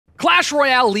Clash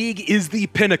Royale League is the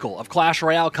pinnacle of Clash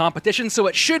Royale competition, so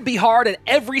it should be hard at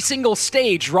every single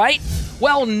stage, right?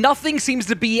 Well, nothing seems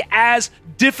to be as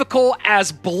difficult,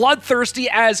 as bloodthirsty,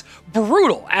 as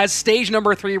brutal as stage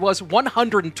number 3 was.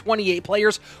 128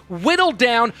 players whittled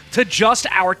down to just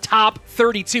our top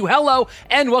 32. Hello,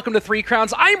 and welcome to 3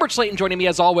 Crowns. I'm Rich Slaton, joining me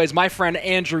as always, my friend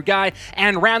Andrew Ghai,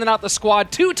 and rounding out the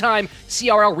squad, 2-time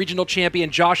CRL regional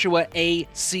champion Joshua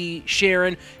A.C.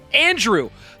 Sharon. Andrew,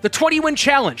 the 20-win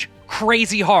challenge,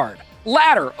 crazy hard.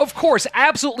 Ladder, of course,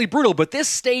 absolutely brutal, but this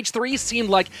stage 3 seemed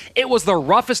like it was the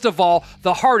roughest of all,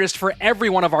 the hardest for every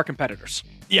one of our competitors.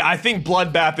 Yeah, I think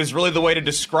Bloodbath is really the way to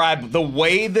describe the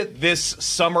way that this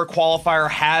summer qualifier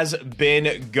has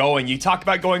been going. You talked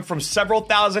about going from several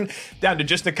thousand down to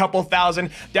just a couple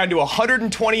thousand, down to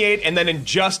 128, and then in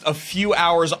just a few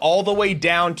hours, all the way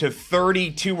down to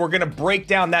 32. We're going to break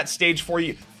down that stage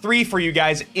 3 for you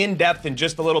guys in depth in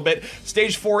just a little bit.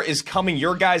 Stage 4 is coming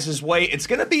your guys' way. It's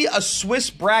going to be a Swiss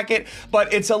bracket,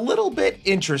 but it's a little bit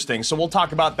interesting. So we'll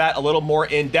talk about that a little more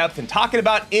in depth. And talking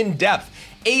about in depth,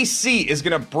 AC is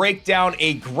going to break down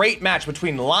a great match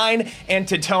between Line and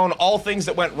Tyton, all things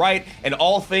that went right and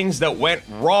all things that went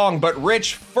wrong. But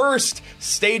Rich, first,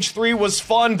 stage 3 was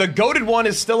fun. The goated one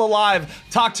is still alive.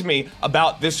 Talk to me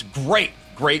about this great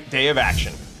day of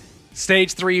action.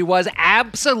 Stage 3 was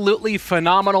absolutely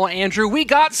phenomenal, Andrew. We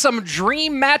got some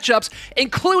dream matchups,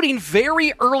 including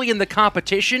very early in the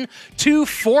competition, 2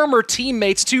 former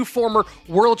teammates, 2 former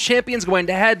world champions going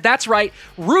to head. That's right,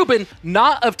 Ruben,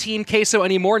 not of Team Queso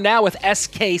anymore, now with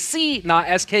SKC,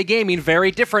 not SK Gaming, very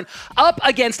different, up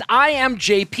against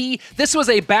IMJP. This was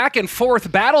a back and forth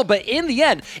battle, but in the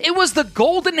end, it was the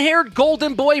golden-haired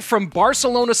golden boy from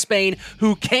Barcelona, Spain,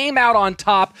 who came out on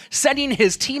top, sending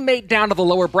his teammate down to the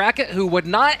lower bracket, who would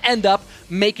not end up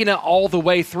making it all the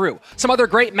way through. Some other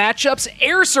great matchups,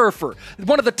 Air Surfer,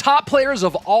 one of the top players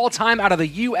of all time out of the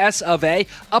US of A,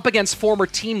 up against former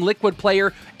Team Liquid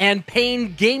player and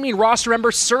Pain Gaming roster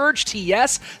member Surge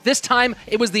TS. This time,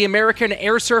 it was the American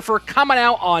Air Surfer coming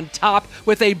out on top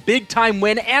with a big-time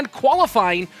win and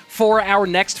qualifying for our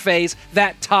next phase,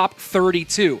 that top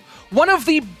 32. One of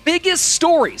the biggest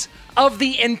stories of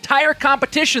the entire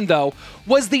competition, though,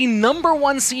 was the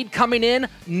 #1 seed coming in,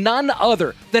 none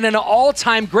other than an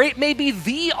all-time great, maybe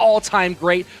the all-time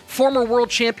great, former world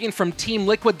champion from Team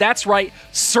Liquid. That's right,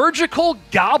 Surgical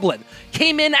Goblin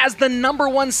came in as the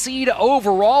 #1 seed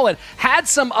overall and had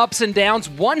some ups and downs,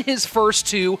 won his first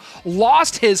 2,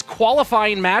 lost his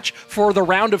qualifying match for the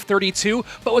round of 32,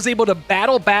 but was able to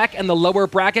battle back in the lower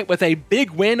bracket with a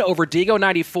big win over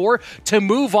Diego94 to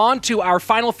move on to our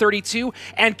final 32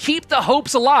 and keep the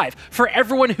hopes alive for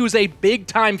everyone who's a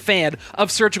big-time fan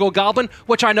of Surgical Goblin,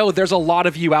 which I know there's a lot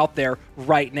of you out there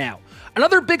right now.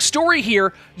 Another big story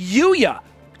here, Yuya,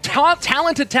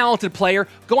 talented player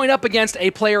going up against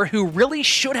a player who really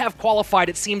should have qualified,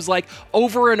 it seems like,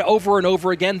 over and over and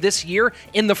over again this year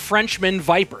in the Frenchman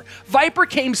Viper. Viper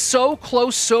came so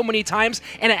close so many times,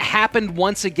 and it happened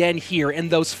once again here in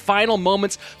those final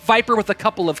moments. Viper with a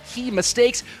couple of key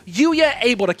mistakes, Yuya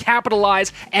able to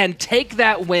capitalize and take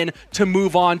that win to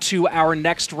move on to our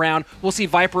next round. We'll see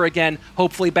Viper again,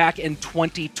 hopefully back in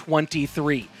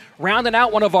 2023. Rounding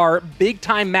out one of our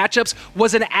big-time matchups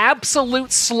was an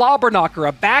absolute slobber knocker,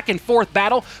 a back-and-forth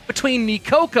battle between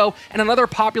Nikoko and another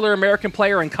popular American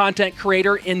player and content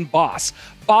creator in Boss.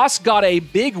 Boss got a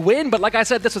big win, but like I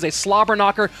said, this was a slobber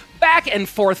knocker,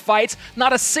 back-and-forth fights.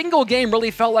 Not a single game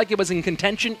really felt like it was in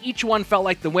contention. Each one felt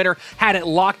like the winner had it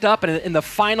locked up, and in the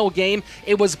final game,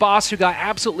 it was Boss who got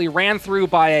absolutely ran through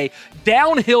by a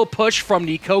downhill push from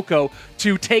Nikoko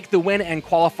to take the win and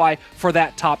qualify for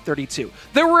that top 32.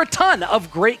 There were a ton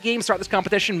of great games throughout this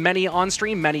competition, many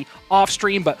on-stream, many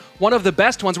off-stream, but one of the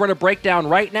best ones we're going to break down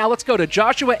right now. Let's go to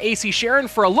Joshua A.C. Sharon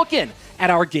for a look-in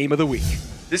at our Game of the Week.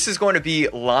 This is going to be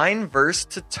Line versus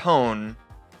Tyton,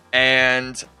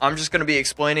 and I'm just going to be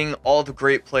explaining all the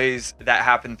great plays that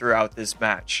happened throughout this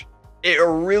match. It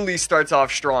really starts off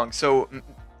strong. So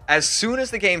as soon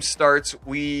as the game starts,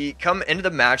 we come into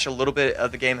the match, a little bit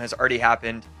of the game has already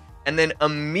happened, and then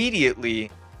immediately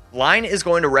Line is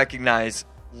going to recognize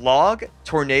Log,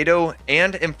 Tornado,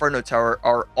 and Inferno Tower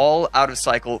are all out of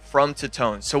cycle from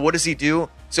Tyton. So what does he do?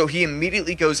 So he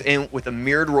immediately goes in with a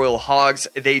Mirrored Royal Hogs.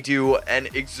 They do an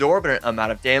exorbitant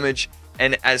amount of damage.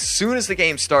 And as soon as the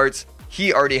game starts,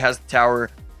 he already has the tower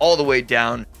all the way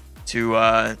down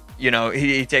to,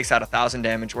 he takes out 1,000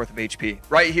 damage worth of HP.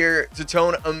 Right here,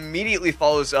 Tyton immediately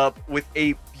follows up with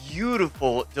a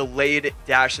beautiful delayed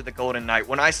dash of the Golden Knight.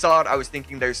 When I saw it, I was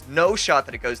thinking there's no shot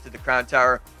that it goes to the Crown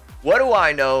Tower. What do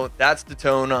I know? That's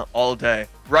Tyton all day.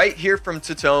 Right here from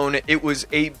Tyton, it was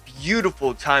a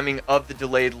beautiful timing of the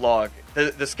delayed log.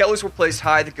 The skellies were placed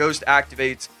high, the ghost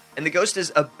activates, and the ghost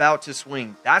is about to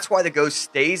swing. That's why the ghost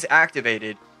stays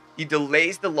activated. He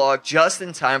delays the log just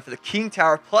in time for the king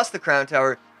tower plus the crown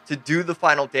tower to do the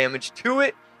final damage to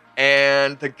it,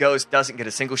 and the ghost doesn't get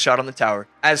a single shot on the tower.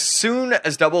 As soon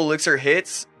as double elixir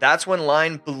hits, that's when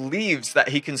Line believes that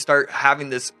he can start having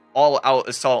this all-out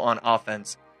assault on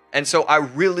offense. And so I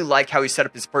really like how he set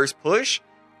up his first push,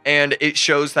 and it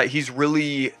shows that he's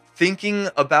really thinking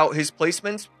about his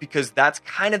placements, because that's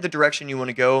kind of the direction you want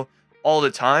to go all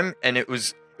the time, and it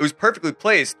was perfectly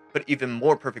placed, but even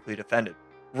more perfectly defended.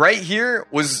 Right here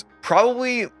was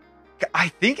probably, I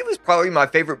think it was probably my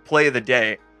favorite play of the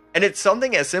day. And it's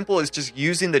something as simple as just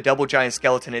using the double giant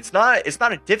skeleton. It's not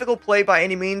a difficult play by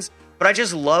any means, but I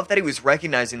just love that he was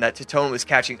recognizing that Tyton was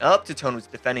catching up, Tyton was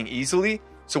defending easily.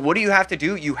 So what do you have to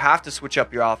do? You have to switch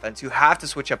up your offense. You have to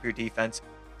switch up your defense.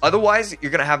 Otherwise,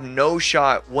 you're going to have no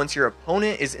shot once your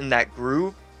opponent is in that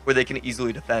groove where they can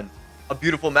easily defend. A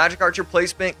beautiful magic archer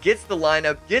placement, gets the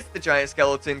lineup, gets the giant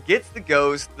skeleton, gets the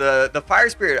ghost, the fire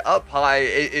spirit up high.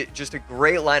 It just a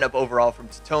great lineup overall from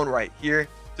Tyton right here.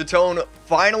 Tyton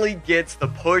finally gets the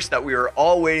push that we were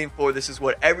all waiting for. This is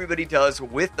what everybody does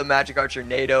with the magic archer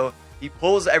NATO. He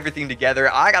pulls everything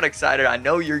together. I got excited. I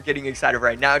know you're getting excited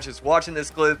right now just watching this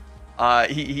clip.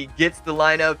 He gets the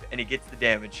lineup and he gets the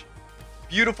damage.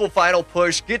 Beautiful final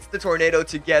push, gets the tornado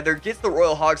together, gets the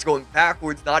Royal Hogs going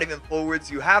backwards, not even forwards.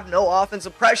 You have no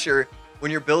offensive pressure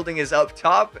when your building is up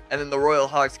top, and then the Royal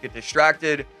Hogs get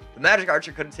distracted. The Magic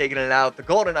Archer could have taken it out, the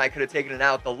Golden Knight could have taken it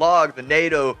out, the Log, the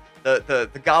NATO,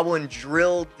 the Goblin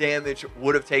drill damage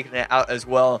would have taken it out as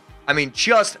well. I mean,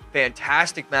 just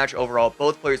fantastic match overall.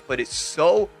 Both players played it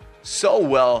so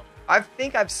well. I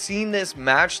think I've seen this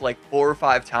match like 4 or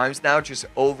 5 times now, just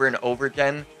over and over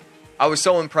again. I was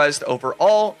so impressed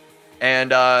overall,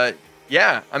 and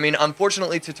yeah, I mean,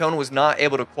 unfortunately, Tyton was not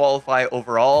able to qualify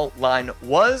overall. Line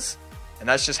was, and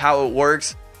that's just how it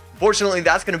works. Unfortunately,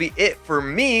 that's going to be it for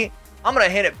me. I'm going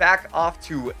to hand it back off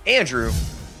to Andrew.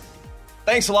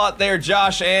 Thanks a lot there,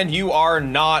 Josh, and you are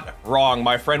not wrong,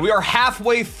 my friend. We are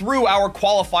halfway through our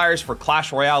qualifiers for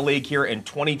Clash Royale League here in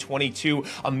 2022.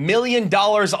 $1 million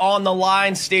on the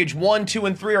line. Stage 1, 2,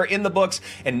 and 3 are in the books,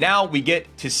 and now we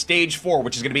get to Stage 4,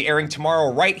 which is going to be airing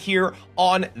tomorrow right here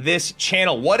on this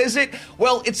channel. What is it?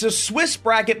 Well, it's a Swiss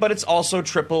bracket, but it's also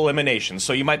triple elimination.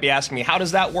 So you might be asking me, how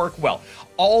does that work? Well,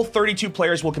 all 32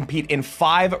 players will compete in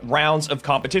 5 rounds of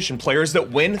competition. Players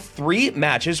that win 3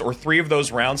 matches or 3 of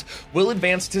those rounds will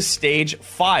advance to Stage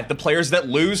 5. The players that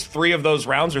lose 3 of those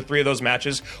rounds or 3 of those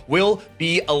matches will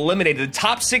be eliminated. The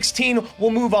top 16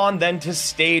 will move on then to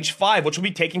Stage 5, which will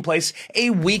be taking place a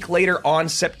week later on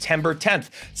September 10th.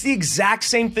 It's the exact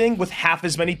same thing with half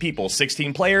as many people.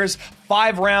 16 players,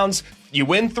 5 rounds. You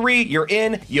win 3, you're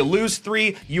in. You lose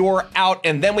 3, you're out.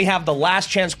 And then we have the last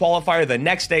chance qualifier the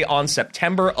next day on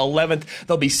September 11th.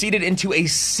 They'll be seeded into a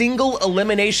single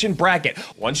elimination bracket.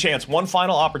 One chance, one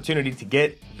final opportunity to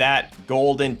get that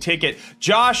golden ticket.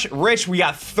 Josh, Rich, we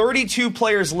got 32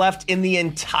 players left in the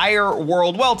entire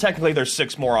world. Well, technically there's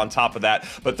 6 more on top of that,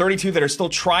 but 32 that are still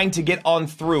trying to get on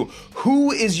through.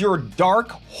 Who is your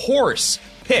dark horse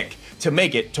pick to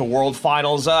make it to World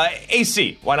Finals?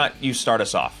 AC, why not you start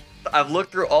us off? I've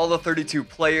looked through all the 32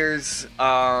 players.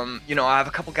 You know, I have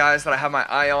a couple guys that I have my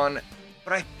eye on,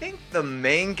 but I think the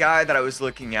main guy that I was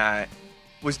looking at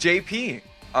was JP.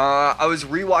 I was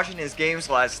rewatching his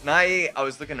games last night. I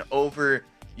was looking over,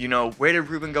 you know, where did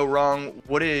Ruben go wrong?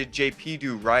 What did JP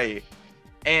do right?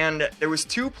 And there was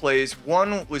 2 plays.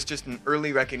 One was just an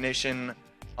early recognition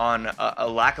on a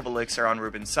lack of elixir on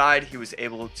Ruben's side. He was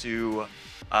able to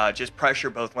just pressure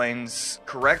both lanes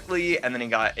correctly, and then he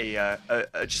got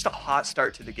just a hot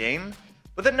start to the game.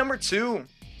 But then number 2,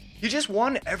 he just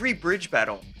won every bridge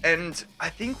battle. And I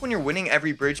think when you're winning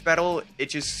every bridge battle, it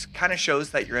just kind of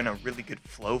shows that you're in a really good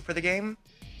flow for the game.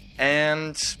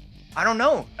 And I don't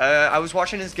know. I was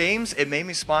watching his games, it made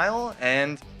me smile,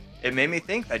 and it made me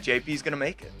think that JP's gonna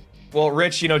make it. Well,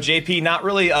 Rich, you know, JP, not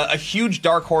really a huge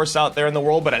dark horse out there in the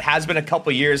world, but it has been a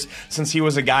couple years since he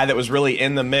was a guy that was really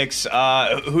in the mix.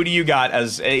 Who do you got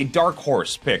as a dark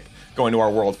horse pick going to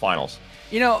our World Finals?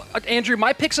 You know, Andrew,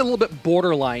 my pick's a little bit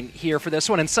borderline here for this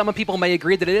one, and some people may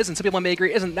agree that it is, and some people may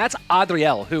agree it isn't. That's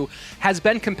Adriel, who has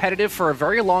been competitive for a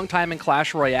very long time in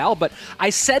Clash Royale, but I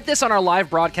said this on our live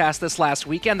broadcast this last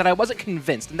weekend that I wasn't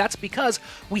convinced, and that's because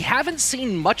we haven't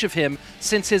seen much of him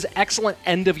since his excellent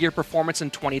end-of-year performance in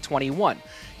 2021.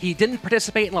 He didn't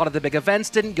participate in a lot of the big events,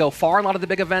 didn't go far in a lot of the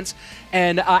big events,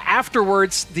 and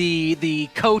afterwards, the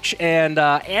coach and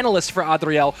analyst for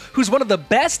Adriel, who's one of the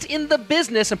best in the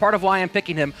business, and part of why I'm picking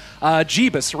picking him.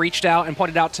 Jeebus reached out and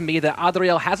pointed out to me that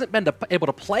Adriel hasn't been able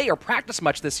to play or practice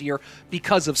much this year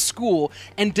because of school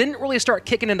and didn't really start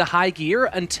kicking into high gear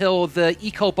until the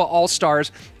Ecopa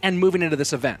All-Stars and moving into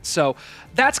this event. So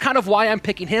that's kind of why I'm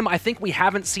picking him. I think we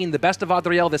haven't seen the best of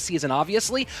Adriel this season,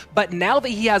 obviously, but now that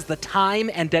he has the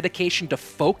time and dedication to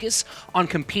focus on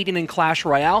competing in Clash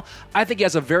Royale, I think he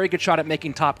has a very good shot at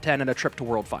making top 10 and a trip to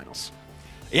World Finals.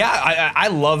 Yeah, I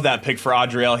love that pick for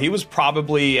Adriel. He was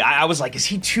probably, I was like, is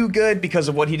he too good because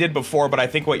of what he did before? But I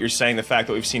think what you're saying, the fact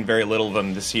that we've seen very little of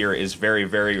him this year is very,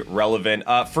 very relevant.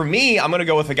 For me, I'm going to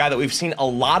go with a guy that we've seen a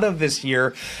lot of this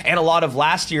year and a lot of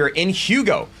last year in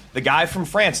Hugo. The guy from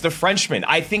France, the Frenchman.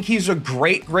 I think he's a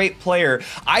great, great player.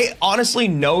 I honestly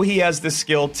know he has the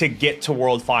skill to get to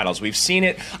World Finals. We've seen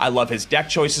it. I love his deck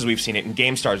choices. We've seen it in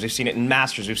Game Stars. We've seen it in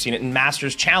Masters. We've seen it in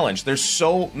Masters Challenge. There's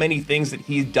so many things that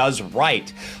he does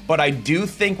right. But I do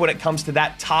think when it comes to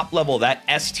that top level, that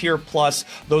S tier plus,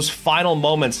 those final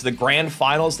moments, the grand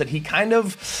finals, that he kind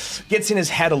of gets in his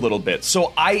head a little bit.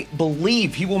 So I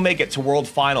believe he will make it to World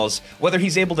Finals. Whether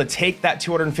he's able to take that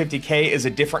 250K is a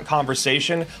different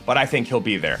conversation, but I think he'll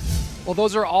be there. Well,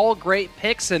 those are all great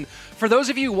picks, and for those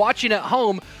of you watching at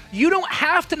home, you don't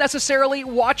have to necessarily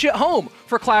watch at home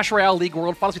for Clash Royale League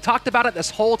World Finals. We talked about it this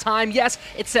whole time. Yes,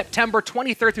 it's September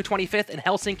 23rd through 25th in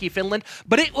Helsinki, Finland,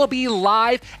 but it will be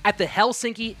live at the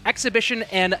Helsinki Exhibition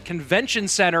and Convention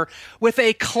Center with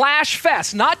a Clash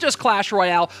Fest, not just Clash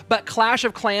Royale, but Clash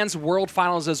of Clans World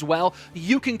Finals as well.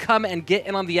 You can come and get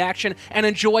in on the action and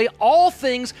enjoy all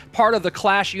things part of the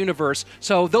Clash universe.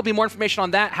 So there'll be more information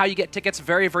on that, how you get tickets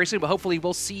very, very soon, but hopefully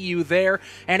we'll see you there.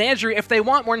 And Andrew, if they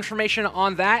want more information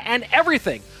on that and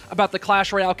everything about the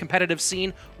Clash Royale competitive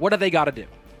scene, what do they got to do?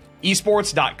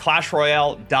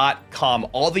 esports.clashroyale.com.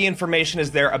 All the information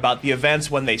is there about the events,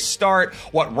 when they start,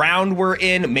 what round we're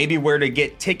in, maybe where to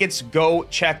get tickets. Go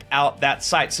check out that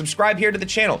site. Subscribe here to the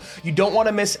channel. You don't want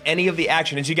to miss any of the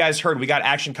action. As you guys heard, we got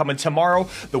action coming tomorrow,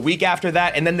 the week after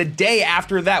that, and then the day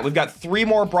after that. We've got 3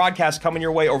 more broadcasts coming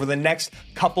your way over the next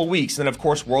couple weeks. And then, of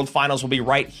course, World Finals will be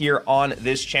right here on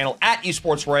this channel at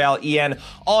Esports Royale EN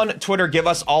on Twitter. Give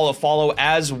us all a follow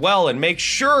as well, and make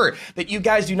sure that you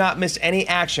guys do not miss any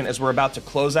action as we're about to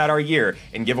close out our year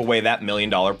and give away that $1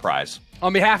 million prize.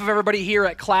 On behalf of everybody here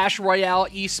at Clash Royale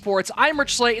Esports, I'm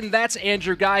Rich Slaton, that's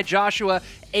Andrew, Ghai, Joshua,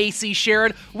 AC,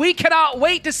 Sharon. We cannot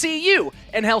wait to see you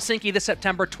in Helsinki this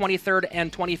September 23rd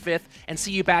and 25th, and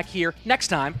see you back here next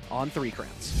time on 3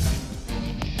 Crowns.